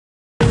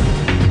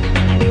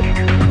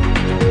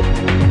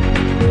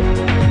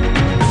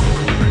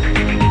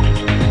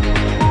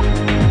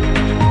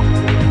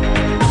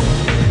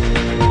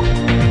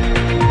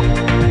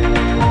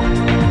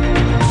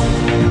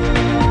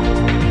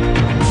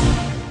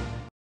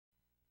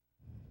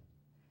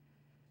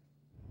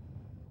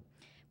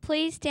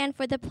Please stand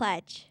for the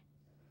pledge.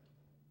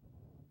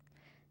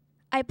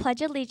 I pledge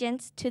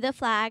allegiance to the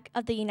flag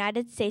of the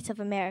United States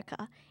of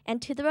America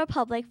and to the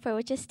republic for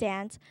which it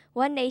stands,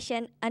 one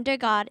nation, under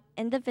God,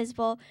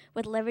 indivisible,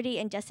 with liberty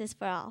and justice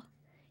for all.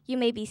 You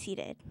may be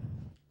seated.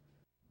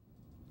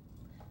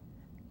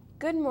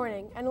 Good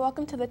morning and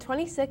welcome to the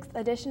 26th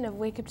edition of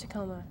Wake Up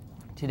Tacoma.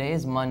 Today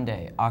is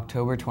Monday,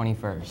 October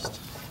 21st.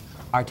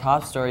 Our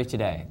top story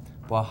today,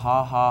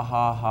 Waha ha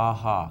ha ha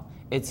ha.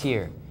 It's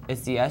here.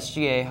 It's the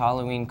SGA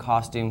Halloween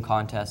Costume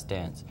Contest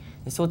Dance.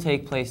 This will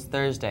take place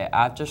Thursday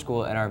after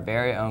school in our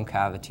very own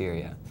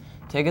cafeteria.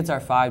 Tickets are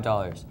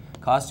 $5.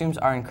 Costumes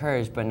are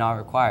encouraged but not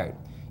required.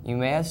 You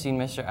may have seen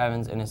Mr.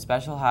 Evans in a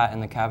special hat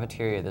in the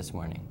cafeteria this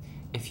morning.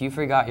 If you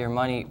forgot your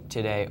money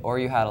today or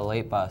you had a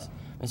late bus,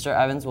 Mr.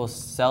 Evans will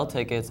sell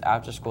tickets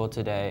after school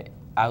today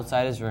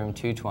outside his room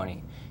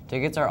 220.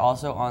 Tickets are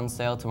also on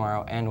sale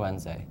tomorrow and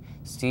Wednesday.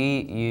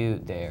 See you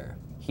there.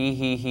 He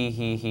he he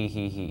he he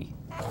he he.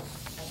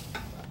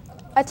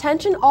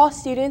 Attention all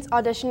students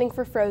auditioning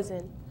for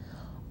Frozen.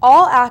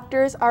 All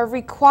actors are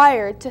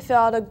required to fill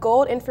out a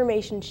gold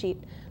information sheet.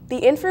 The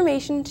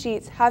information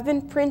sheets have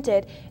been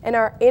printed and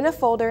are in a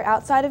folder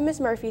outside of Ms.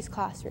 Murphy's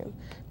classroom.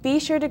 Be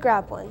sure to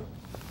grab one.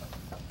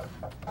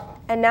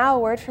 And now a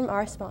word from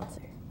our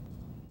sponsor.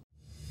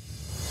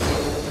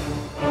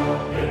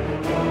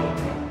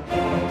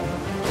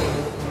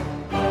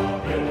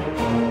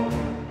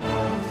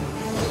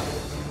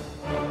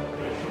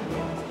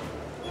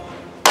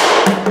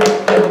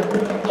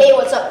 Hey,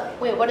 what's up?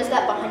 Wait, what is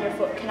that behind your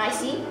foot? Can I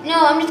see?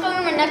 No, I'm just going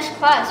to my next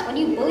class. Why do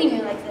you bully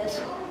me like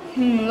this?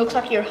 Looks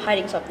like you're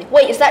hiding something.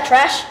 Wait, is that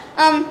trash?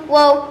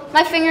 Well,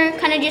 my finger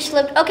kind of just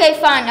slipped. Okay,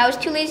 fine. I was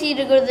too lazy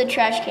to go to the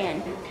trash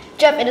can.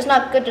 Jeff, it is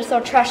not good to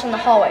throw trash in the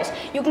hallways.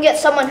 You can get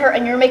someone hurt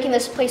and you're making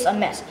this place a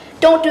mess.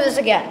 Don't do this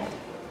again.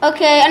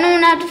 Okay, I don't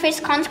want to have to face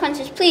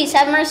consequences. Please,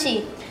 have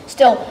mercy.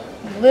 Still,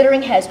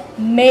 littering has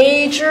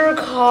major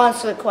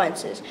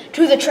consequences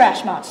to the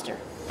trash monster.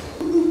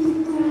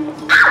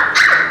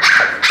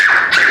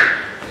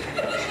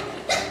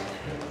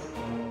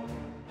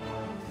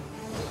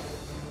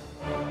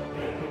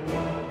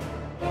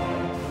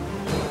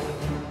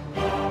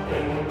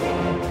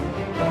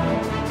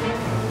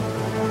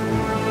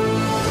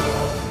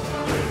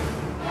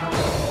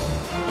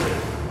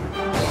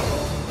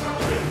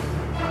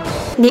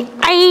 The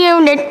eye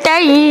of the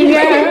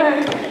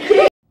tiger.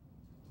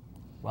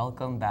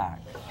 Welcome back.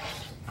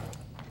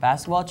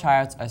 Basketball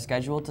tryouts are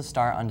scheduled to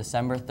start on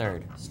December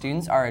 3rd.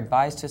 Students are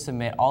advised to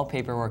submit all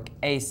paperwork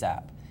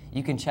ASAP.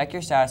 You can check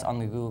your status on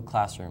the Google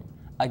Classroom.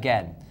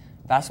 Again,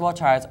 basketball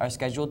tryouts are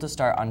scheduled to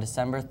start on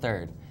December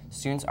 3rd.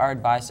 Students are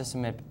advised to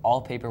submit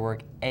all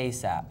paperwork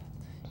ASAP.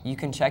 You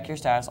can check your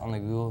status on the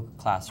Google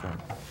Classroom.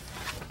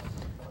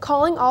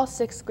 Calling all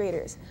 6th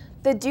graders.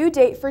 The due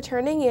date for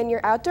turning in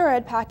your outdoor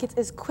ed packets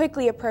is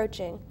quickly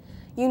approaching.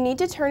 You need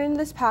to turn in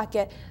this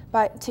packet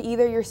to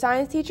either your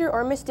science teacher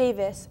or Miss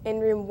Davis in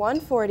room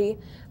 140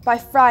 by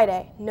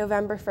Friday,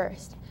 November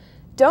 1st.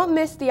 Don't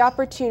miss the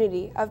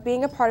opportunity of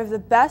being a part of the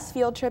best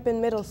field trip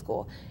in middle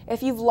school.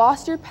 If you've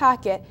lost your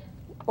packet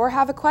or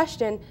have a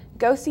question,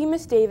 go see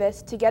Miss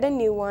Davis to get a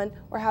new one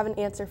or have an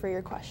answer for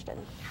your question.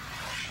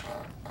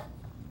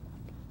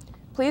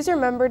 Please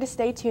remember to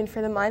stay tuned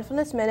for the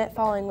Mindfulness Minute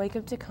following Wake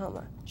Up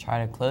Tacoma.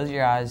 Try to close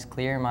your eyes,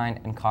 clear your mind,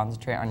 and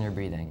concentrate on your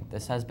breathing.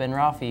 This has been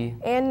Rafi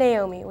And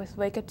Naomi with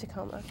Wake Up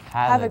Tacoma.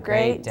 Have a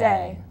great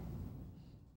day.